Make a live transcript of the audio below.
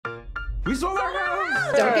We sold our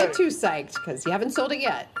house! Don't get too psyched because you haven't sold it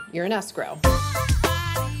yet. You're in escrow.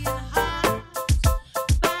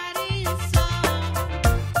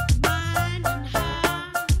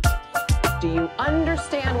 Do you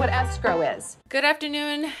understand what escrow is? Good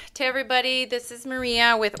afternoon to everybody. This is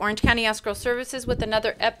Maria with Orange County Escrow Services with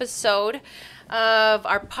another episode of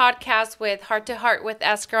our podcast with Heart to Heart with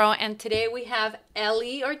Escrow. And today we have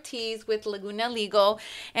Ellie Ortiz with Laguna Legal.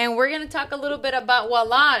 And we're going to talk a little bit about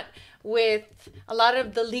with a lot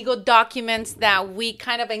of the legal documents that we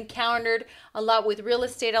kind of encountered, a lot with real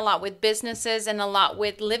estate, a lot with businesses, and a lot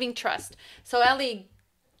with living trust. So Ellie,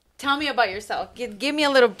 tell me about yourself. Give me a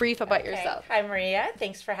little brief about yourself. Hi, Maria.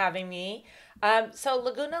 Thanks for having me. So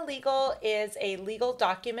Laguna Legal is a legal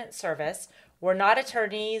document service. We're not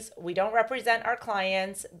attorneys. We don't represent our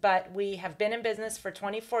clients, but we have been in business for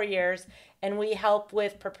 24 years, and we help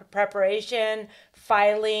with preparation,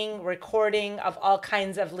 filing, recording of all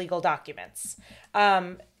kinds of legal documents.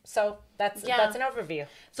 So that's an overview.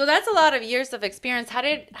 So that's a lot of years of experience. How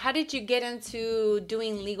did you get into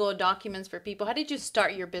doing legal documents for people? How did you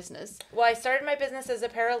start your business? Well, I started my business as a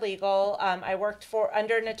paralegal. I worked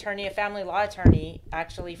under an attorney, a family law attorney,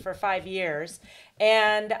 actually for 5 years.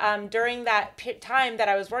 And during that time that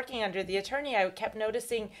I was working under the attorney, I kept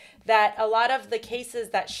noticing that a lot of the cases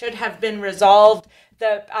that should have been resolved,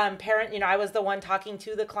 the parent, I was the one talking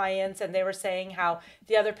to the clients, and they were saying how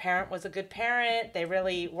the other parent was a good parent. They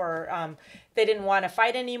really were, they didn't want to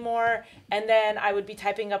fight anymore. And then I would be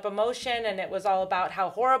typing up a motion, and it was all about how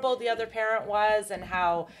horrible the other parent was and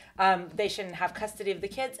how they shouldn't have custody of the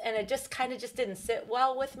kids. And it just didn't sit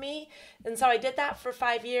well with me. And so I did that for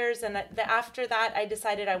 5 years. And after that, I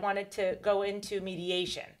decided I wanted to go into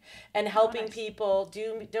mediation and helping people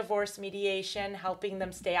do divorce mediation, helping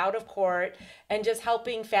them stay out of court, and just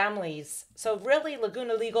helping families. So really,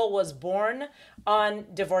 Laguna Legal was born on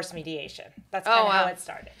divorce mediation. That's kind of how it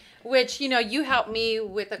started. Which, you helped me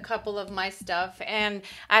with a couple of my stuff. And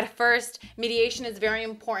at first, mediation is very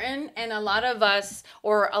important. And a lot of us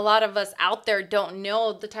out there don't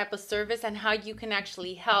know the type of service and how you can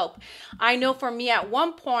actually help. I know for me at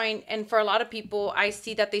one point, and for a lot of people, I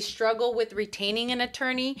see that they struggle with retaining an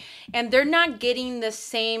attorney. And they're not getting the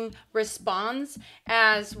same response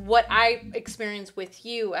as what I experienced with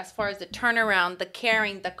you as far as the turnaround, the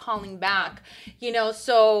caring, the calling back.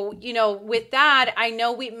 So, with that, I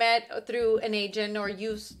know we met through an agent, or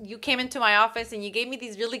you came into my office and you gave me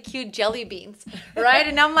these really cute jelly beans, right?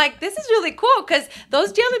 And I'm like, this is really cool because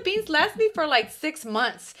those jelly beans last me for like 6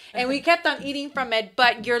 months, and we kept on eating from it,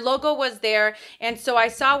 but your logo was there. And so I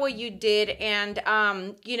saw what you did. And,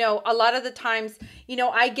 a lot of the times,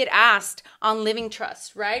 I get asked on living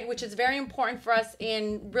trust, right? Which is very important for us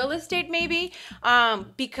in real estate, maybe,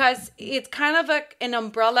 because it's kind of an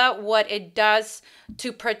umbrella, what it does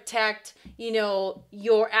to protect,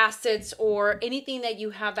 your assets or anything that you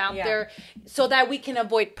have out there, so that we can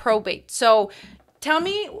avoid probate. So tell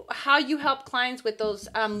me how you help clients with those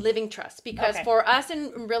living trusts, because for us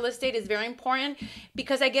in real estate is very important,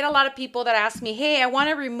 because I get a lot of people that ask me, hey, I want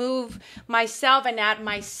to remove myself and add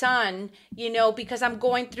my son, because I'm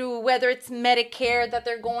going through, whether it's Medicare that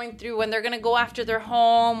they're going through and they're going to go after their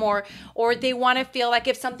home, or they want to feel like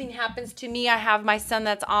if something happens to me, I have my son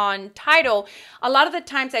that's on title. A lot of the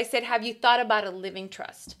times I said, have you thought about a living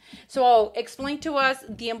trust? So explain to us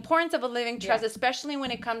the importance of a living trust, especially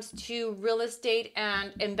when it comes to real estate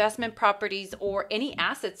and investment properties or any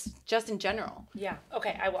assets just in general. Yeah.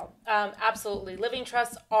 Okay, I will. Absolutely. Living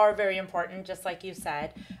trusts are very important, just like you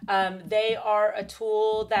said. They are a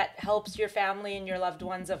tool that helps your family and your loved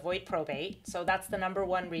ones avoid probate. So that's the number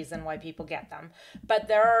one reason why people get them. But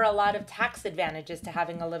there are a lot of tax advantages to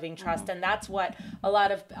having a living trust, and that's what a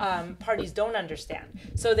lot of parties don't understand.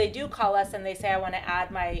 So they do call us and they say, I want to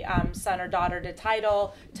add my son or daughter to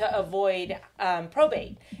title to avoid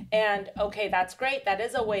probate. And okay, that's great. That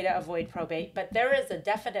is a way to avoid probate, but there is a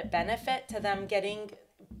definite benefit to them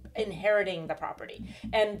inheriting the property.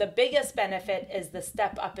 And the biggest benefit is the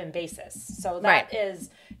step up in basis. So that is,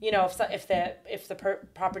 if the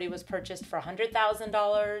property was purchased for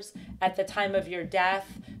 $100,000 at the time of your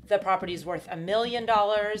death, the property is worth $1 million.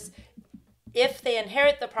 If they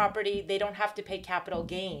inherit the property, they don't have to pay capital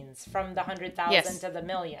gains from the 100,000 to the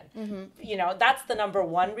million. Mm-hmm. That's the number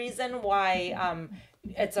one reason why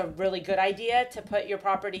it's a really good idea to put your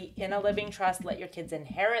property in a living trust, let your kids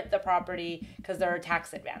inherit the property, because there are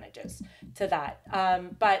tax advantages to that.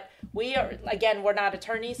 But we're not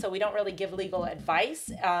attorneys, so we don't really give legal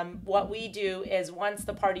advice. What we do is once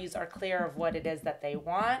the parties are clear of what it is that they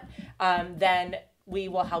want, then we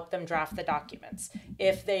will help them draft the documents.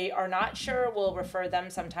 If they are not sure, we'll refer them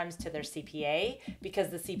sometimes to their CPA, because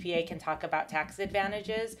the CPA can talk about tax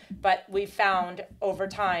advantages. But we've found over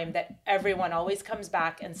time that everyone always comes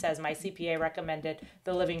back and says, my CPA recommended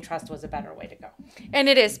the living trust was a better way to go. And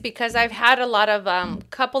it is, because I've had a lot of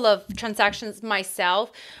couple of transactions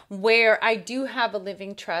myself where I do have a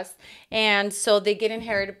living trust, and so they get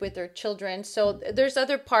inherited with their children. So there's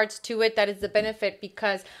other parts to it that is the benefit,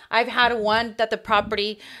 because I've had one that the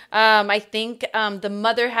property, I think the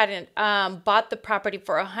mother hadn't bought the property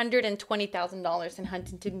for $120,000 in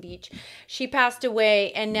Huntington Beach. She passed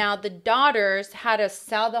away, and now the daughters had to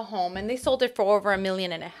sell the home, and they sold it for over $1.5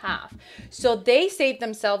 million. So they saved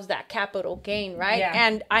themselves that capital gain, right? Yeah.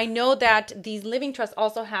 And I know that these living trusts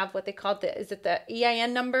also have what they call is it the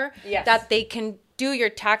EIN number? Yes. That they can do your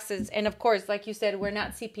taxes. And of course, like you said, we're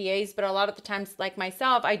not CPAs, but a lot of the times, like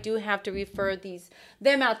myself, I do have to refer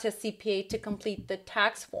them out to a CPA to complete the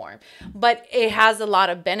tax form. But it has a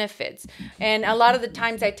lot of benefits. And a lot of the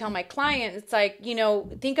times I tell my clients, it's like,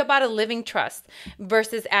 think about a living trust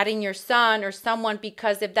versus adding your son or someone,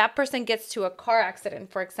 because if that person gets to a car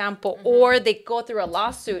accident, for example, or they go through a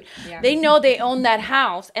lawsuit, they know they own that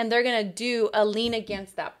house and they're going to do a lien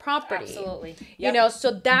against that property. Absolutely. Yep.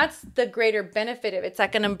 So that's the greater benefit. It's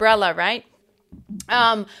like an umbrella, right?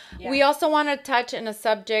 We also want to touch on a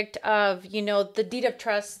subject of, the deed of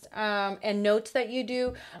trust and notes that you do.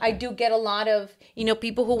 Okay. I do get a lot of,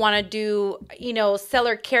 people who want to do,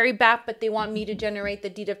 seller carryback, but they want me to generate the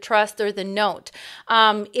deed of trust or the note.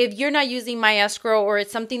 If you're not using my escrow, or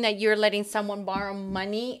it's something that you're letting someone borrow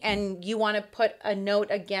money and you want to put a note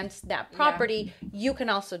against that property, you can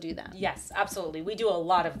also do that. Yes, absolutely. We do a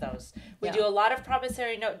lot of those. We do a lot of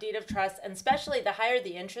promissory note, deed of trust, and especially the higher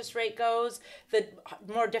the interest rate goes, the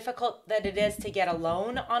more difficult that it is to get a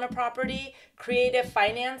loan on a property. Creative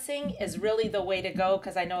financing is really the way to go,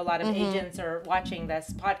 because I know a lot of agents are watching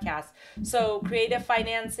this podcast. So creative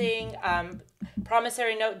financing,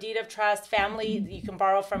 promissory note, deed of trust, family, you can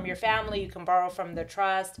borrow from your family, you can borrow from the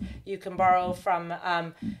trust, you can borrow from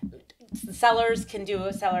sellers can do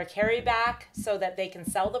a seller carryback so that they can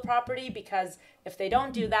sell the property, because if they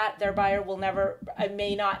don't do that, their buyer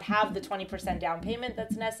may not have the 20% down payment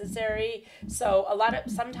that's necessary. So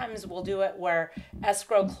sometimes we'll do it where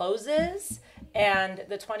escrow closes and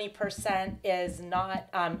the 20% is not,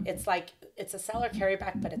 it's a seller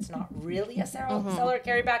carryback, but it's not really a seller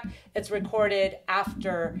carryback. It's recorded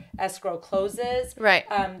after escrow closes, right?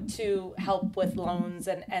 To help with loans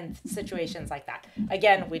and situations like that.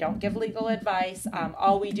 Again, we don't give legal advice.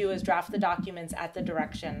 All we do is draft the documents at the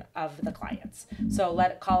direction of the clients. So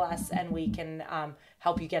call us and we can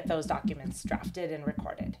help you get those documents drafted and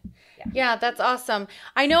recorded. Yeah, that's awesome.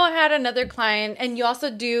 I know I had another client, and you also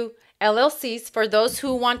do LLCs for those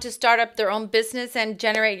who want to start up their own business and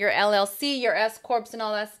generate your LLC, your S Corps and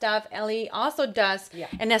all that stuff. Ellie also does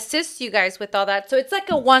and assists you guys with all that. So it's like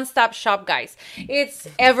a one-stop shop, guys. It's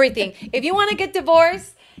everything. If you want to get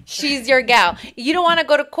divorced, she's your gal. You don't want to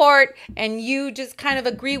go to court and you just kind of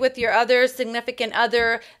agree with your other significant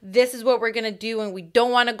other, this is what we're going to do, and we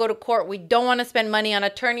don't want to go to court. We don't want to spend money on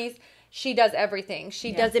attorneys. She does everything.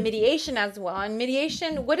 She does the mediation as well. And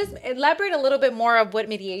mediation, elaborate a little bit more of what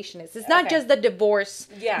mediation is. It's not just the divorce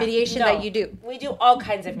mediation that you do. We do all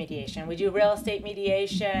kinds of mediation. We do real estate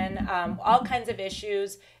mediation, all kinds of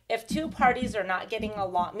issues. If two parties are not getting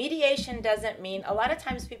along, mediation doesn't mean, a lot of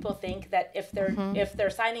times people think that if they're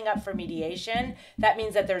signing up for mediation, that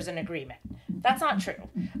means that there's an agreement. That's not true.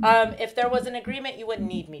 If there was an agreement, you wouldn't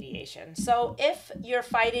need mediation. So if you're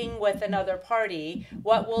fighting with another party,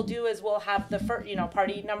 what we'll do is we'll have the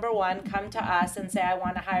party number one come to us and say, I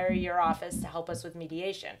want to hire your office to help us with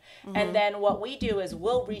mediation. And then what we do is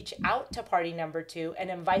we'll reach out to party number two and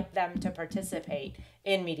invite them to participate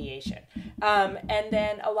in mediation. And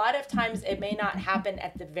then a lot of times it may not happen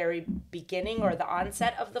at the very beginning or the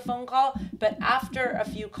onset of the phone call, but after a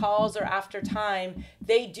few calls or after time,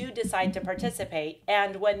 they do decide to participate.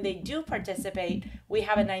 And when they do participate, we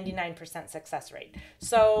have a 99% success rate.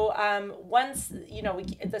 So once,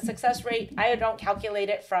 the success rate, I don't calculate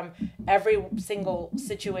it from every single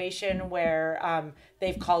situation where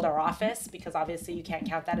they've called our office, because obviously you can't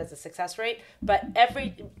count that as a success rate. But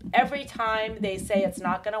every time they say it's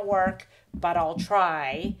not going to work, but I'll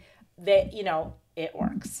try, it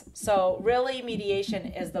works. So really mediation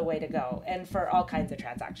is the way to go, and for all kinds of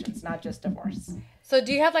transactions, not just divorce. So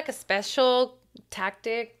do you have like a special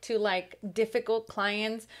tactic to like difficult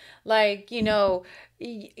clients. Like, I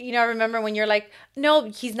remember when you're like, no,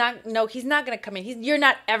 he's not going to come in. You're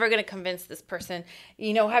not ever going to convince this person.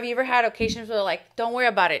 Have you ever had occasions where they're like, don't worry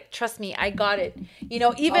about it. Trust me, I got it.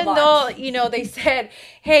 Even though, they said,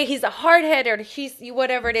 hey, he's a hard head or he's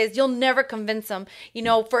whatever it is, you'll never convince him.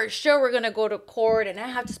 For sure we're going to go to court and I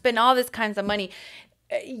have to spend all this kinds of money.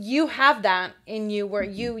 You have that in you where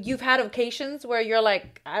you've had occasions where you're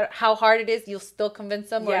like, how hard it is, you'll still convince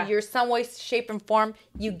them, or you're some way, shape, and form,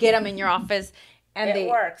 you get them in your office, and it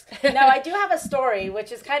works. Now, I do have a story,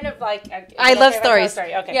 which is kind of like I love stories.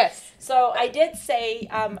 Okay. Yes. So I did say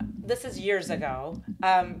this is years ago,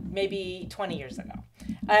 maybe 20 years ago,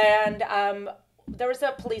 and there was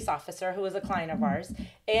a police officer who was a client of ours,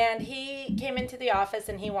 and he came into the office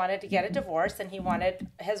and he wanted to get a divorce, and he wanted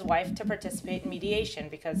his wife to participate in mediation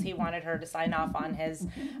because he wanted her to sign off on his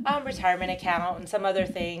retirement account and some other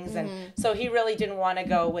things. And so he really didn't want to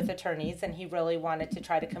go with attorneys, and he really wanted to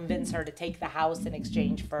try to convince her to take the house in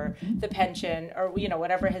exchange for the pension or,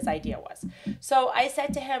 whatever his idea was. So I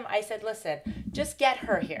said to him, listen, just get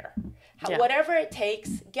her here. Whatever it takes,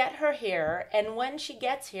 get her here. And when she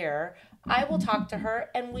gets here, I will talk to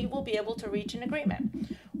her and we will be able to reach an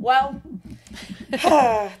agreement. Well,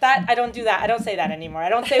 I don't do that. I don't say that anymore. I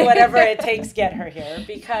don't say whatever it takes, get her here,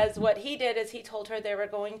 because what he did is he told her they were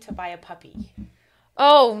going to buy a puppy.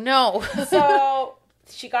 Oh, no. So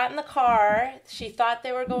she got in the car. She thought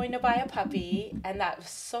they were going to buy a puppy, and that was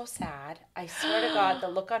so sad. I swear to God, the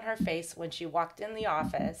look on her face when she walked in the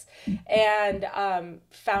office and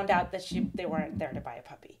found out that they weren't there to buy a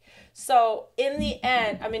puppy. So in the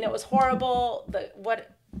end, I mean, it was horrible. What a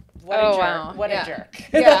jerk. Wow. What a jerk.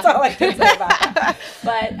 Yeah. That's all I can say about that.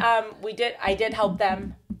 But I did help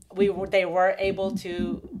them. They were able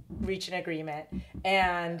to reach an agreement,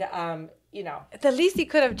 and the least you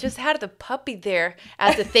could have just had the puppy there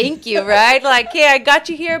as a thank you, right? Like, hey, I got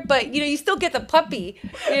you here, but you still get the puppy,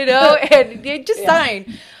 and you just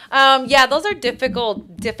sign. Those are difficult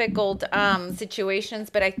situations,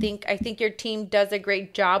 but I think your team does a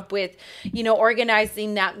great job with,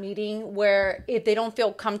 organizing that meeting where if they don't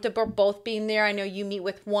feel comfortable both being there, I know you meet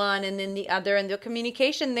with one and then the other, and the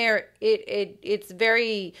communication there, it's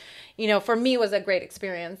very, for me was a great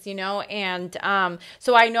experience, and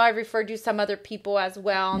so I know I've referred you some other people as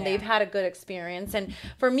well, and they've had a good experience. And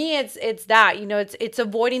for me, it's that, it's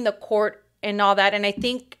avoiding the court and all that. And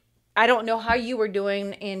I don't know how you were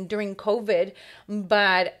doing during COVID,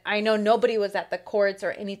 but I know nobody was at the courts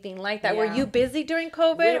or anything like that. Yeah. Were you busy during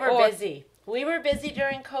COVID? We were busy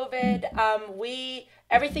during COVID.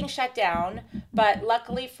 Everything shut down, but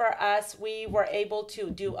luckily for us, we were able to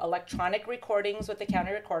do electronic recordings with the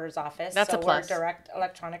county recorder's office. That's a plus. We're a direct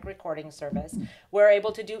electronic recording service. We're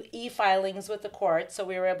able to do e-filings with the court, so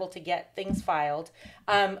we were able to get things filed.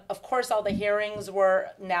 Of course, all the hearings were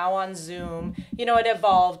now on Zoom. It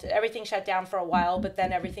evolved. Everything shut down for a while, but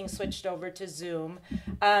then everything switched over to Zoom.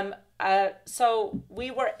 So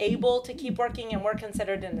we were able to keep working, and we're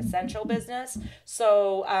considered an essential business.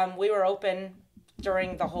 So we were open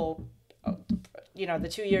during the whole, the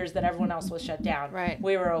 2 years that everyone else was shut down. Right.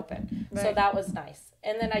 We were open. Right. So that was nice.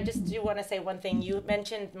 And then I just do want to say one thing. You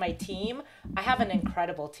mentioned my team. I have an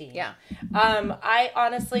incredible team. Yeah. I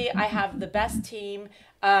have the best team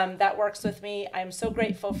that works with me. I'm so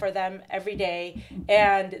grateful for them every day,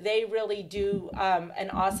 and they really do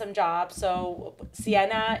an awesome job. So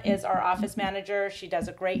Sienna is our office manager. She does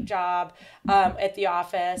a great job at the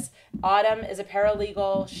office. Autumn is a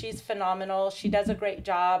paralegal. She's phenomenal. She does a great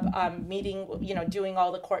job doing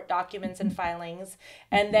all the court documents and filings.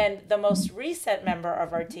 And then the most recent member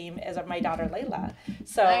of our team is my daughter Layla.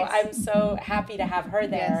 So nice. I'm so happy to have her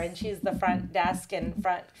there, yes. And she's the front desk and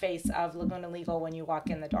front face of Laguna Legal when you walk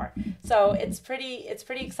in the door. So it's pretty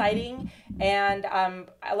exciting, and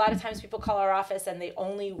a lot of times people call our office and they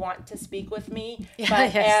only want to speak with me.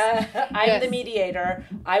 But I'm the mediator.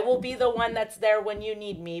 I will be the one that's there when you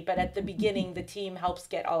need me, but at the beginning the team helps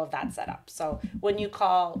get all of that set up. So when you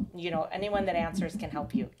call, anyone that answers can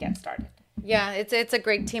help you get started. Yeah, it's a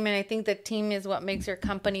great team, and I think the team is what makes your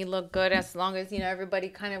company look good, as long as everybody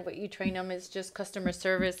kind of what you train them is just customer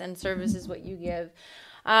service, and service is what you give.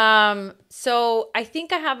 So I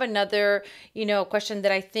think I have another, question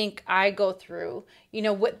that I think I go through,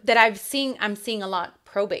 that I'm seeing a lot,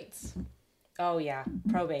 probates. Oh yeah,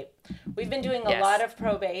 probate. We've been doing a Yes. lot of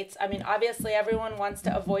probates. I mean, obviously everyone wants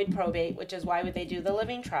to avoid probate, which is why they do the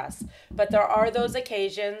living trust. But there are those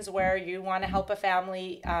occasions where you want to help a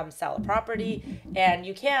family sell a property and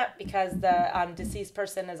you can't because the deceased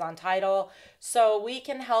person is on title. So we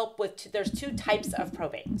can help with, there's two types of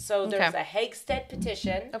probate. So there's Okay. a Hagstead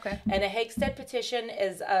petition. Okay. And a Hagstead petition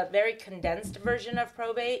is a very condensed version of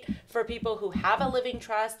probate for people who have a living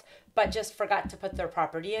trust but just forgot to put their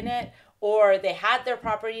property in it, or they had their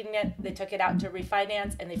property in it, they took it out to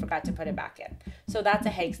refinance and they forgot to put it back in. So that's a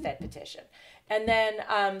Hagstead petition. And then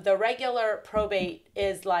the regular probate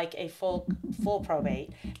is like a full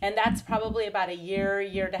probate, and that's probably about a year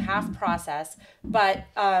and a half process. But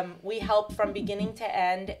we help from beginning to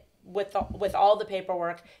end with all the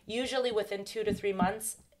paperwork. Usually within 2 to 3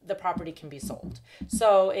 months, the property can be sold.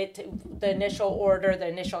 So the initial order, the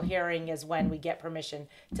initial hearing is when we get permission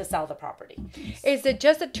to sell the property. Is it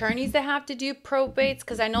just attorneys that have to do probates?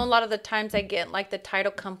 Because I know a lot of the times I get like the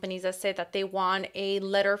title companies that say that they want a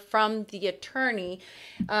letter from the attorney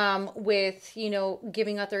with, you know,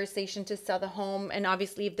 giving authorization to sell the home. And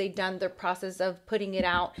obviously if they've done their process of putting it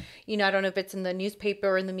out, you know, I don't know if it's in the newspaper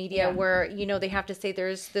or in the media where, you know, they have to say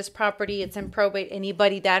there's this property, it's in probate.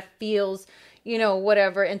 Anybody that feels, you know,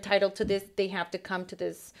 whatever, entitled to this, they have to come to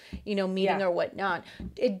this, you know, meeting or whatnot.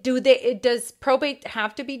 Does probate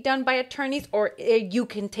have to be done by attorneys, or you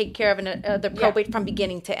can take care of the probate from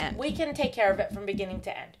beginning to end? We can take care of it from beginning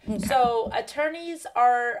to end. Okay. So attorneys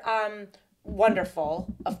are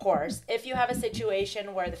wonderful, of course. If you have a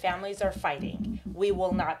situation where the families are fighting, we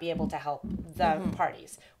will not be able to help the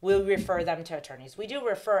parties. We'll refer them to attorneys. We do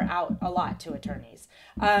refer out a lot to attorneys.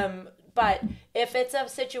 But if it's a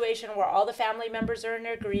situation where all the family members are in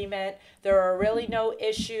agreement, there are really no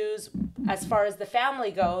issues as far as the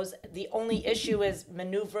family goes, the only issue is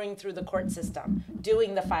maneuvering through the court system,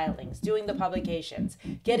 doing the filings, doing the publications,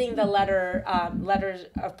 getting the letters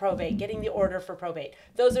of probate, getting the order for probate.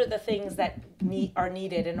 Those are the things that are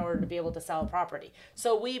needed in order to be able to sell a property.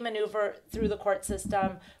 So we maneuver through the court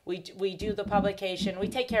system. We do the publication. We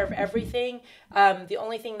take care of everything. The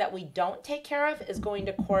only thing that we don't take care of is going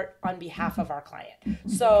to court on behalf of our client.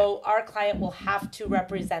 So our client will have to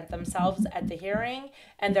represent themselves at the hearing,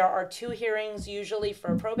 and there are 2 hearings usually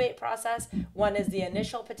for a probate process. One is the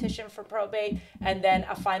initial petition for probate, and then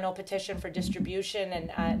a final petition for distribution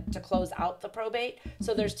and to close out the probate.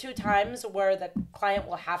 So there's 2 times where the client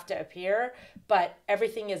will have to appear, but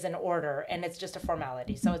everything is in order and it's just a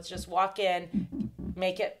formality. So it's just walk in,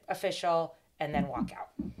 make it official, and then walk out.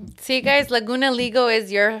 See, guys, Laguna Legal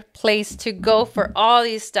is your place to go for all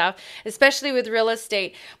these stuff, especially with real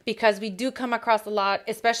estate, because we do come across a lot,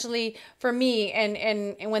 especially for me.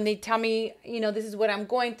 And when they tell me, you know, this is what I'm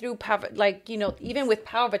going through, like, you know, even with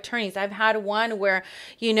power of attorneys, I've had one where,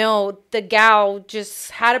 you know, the gal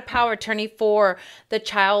just had a power of attorney for the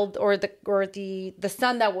child or the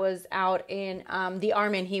son that was out in the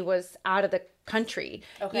army, and he was out of the country,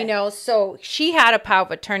 you know, so she had a power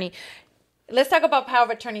of attorney. Let's talk about power of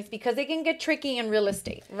attorneys, because they can get tricky in real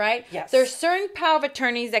estate, right? Yes. There's certain power of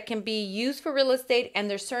attorneys that can be used for real estate, and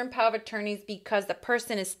there's certain power of attorneys because the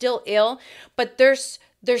person is still ill, but there's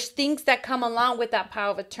things that come along with that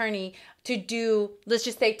power of attorney to do, let's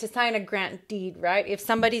just say, to sign a grant deed, right? If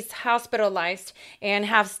somebody's hospitalized and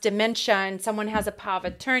has dementia and someone has a power of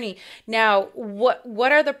attorney, now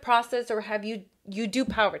what are the process, or have you do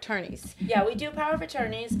power of attorneys? Yeah, we do power of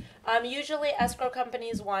attorneys. Usually escrow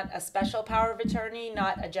companies want a special power of attorney,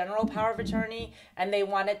 not a general power of attorney, and they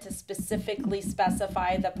want it to specifically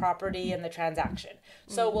specify the property and the transaction.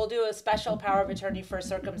 So we'll do a special power of attorney for a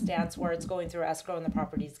circumstance where it's going through escrow and the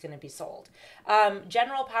property is going to be sold.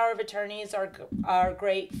 General power of attorneys are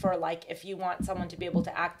great for, like, if you want someone to be able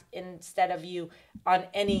to act instead of you on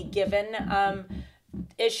any given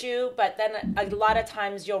issue, but then a lot of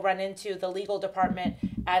times you'll run into the legal department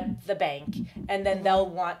at the bank, and then they'll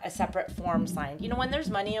want a separate form signed. You know, when there's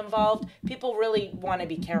money involved, people really want to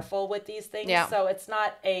be careful with these things. Yeah. So it's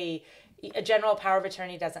not a general power of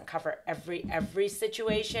attorney doesn't cover every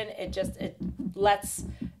situation. It lets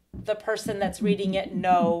the person that's reading it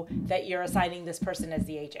know that you're assigning this person as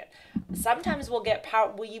the agent. Sometimes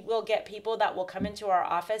we will get people that will come into our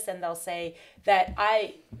office and they'll say that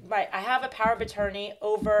I have a power of attorney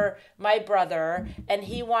over my brother and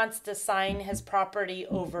he wants to sign his property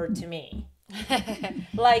over to me.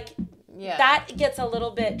 Like, yeah, that gets a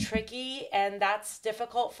little bit tricky and that's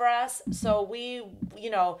difficult for us. So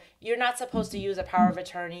you're not supposed to use a power of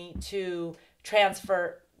attorney to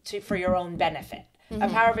transfer for your own benefit. A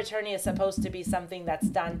power of attorney is supposed to be something that's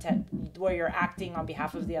done to where you're acting on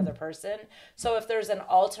behalf of the other person. So if there's an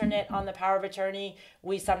alternate on the power of attorney,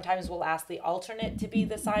 we sometimes will ask the alternate to be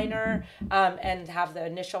the signer, and have the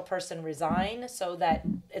initial person resign so that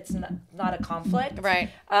it's not a conflict. Right.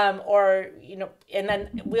 Or, and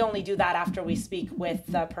then we only do that after we speak with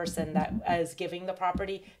the person that is giving the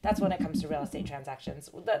property. That's when it comes to real estate transactions.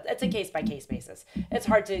 It's a case-by-case basis. It's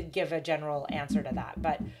hard to give a general answer to that,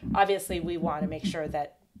 but obviously we want to make sure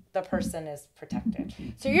that the person is protected.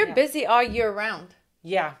 So you're busy all year round.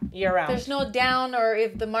 Yeah, year round. There's no down, or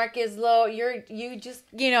if the market is low, you just,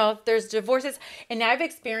 there's divorces. And I've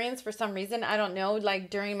experienced, for some reason, I don't know, like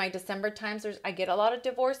during my December times, I get a lot of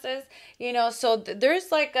divorces, so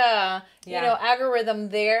there's like a, algorithm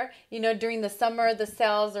there, during the summer, the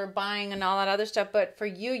sales are buying and all that other stuff. But for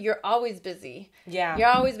you, you're always busy. Yeah. You're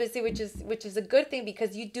always busy, which is a good thing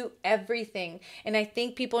because you do everything. And I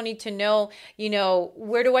think people need to know,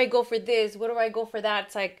 where do I go for this? Where do I go for that?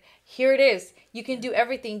 It's like, here it is. You can do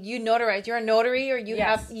everything. You notarize. You're a notary, or you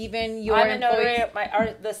have even your I'm a employees?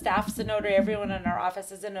 notary. The staff's a notary. Everyone in our office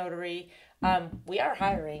is a notary. We are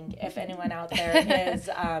hiring. If anyone out there is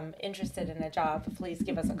interested in a job, please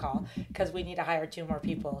give us a call because we need to hire 2 more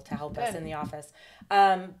people to help us in the office.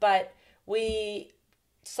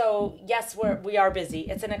 So yes, we are busy.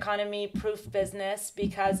 It's an economy-proof business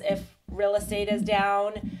because if real estate is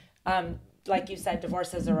down, like you said,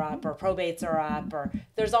 divorces are up or probates are up, or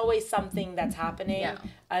there's always something that's happening. Yeah.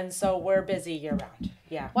 And so we're busy year round.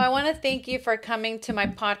 Yeah. Well, I want to thank you for coming to my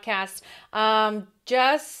podcast.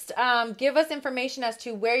 Just give us information as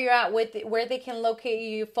to where you're at, where they can locate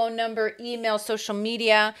you, phone number, email, social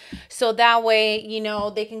media, so that way,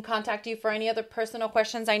 they can contact you for any other personal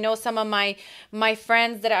questions. I know some of my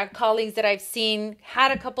friends that are colleagues that I've seen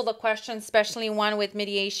had a couple of questions, especially one with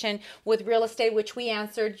mediation with real estate, which we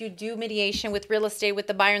answered. You do mediation with real estate with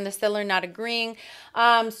the buyer and the seller not agreeing.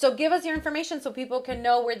 So give us your information so people can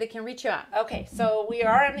know where they can reach you at. Okay, so we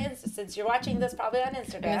are on since you're watching this probably on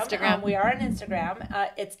Instagram. We are on Instagram.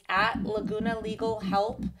 It's at Laguna Legal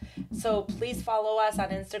Help. So please follow us on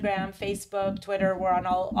Instagram, Facebook, Twitter. We're on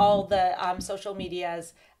all the social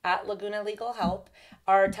medias at Laguna Legal Help.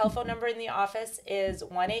 Our telephone number in the office is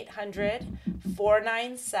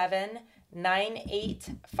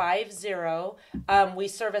 1-800-497-9850. We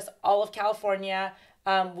service all of California.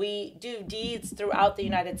 We do deeds throughout the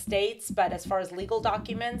United States, but as far as legal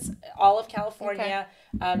documents, all of California.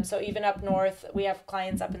 Okay. So even up north, we have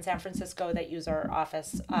clients up in San Francisco that use our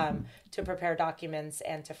office to prepare documents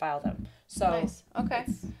and to file them. So nice. Okay.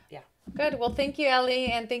 Yeah. Good. Well, thank you, Ellie,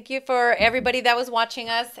 and thank you for everybody that was watching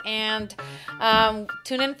us. And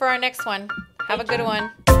tune in for our next one. Have a good one.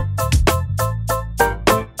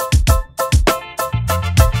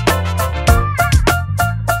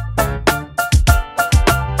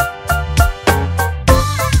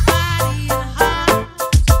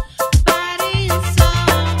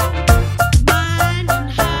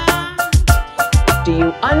 Do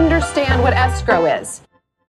you understand what escrow is?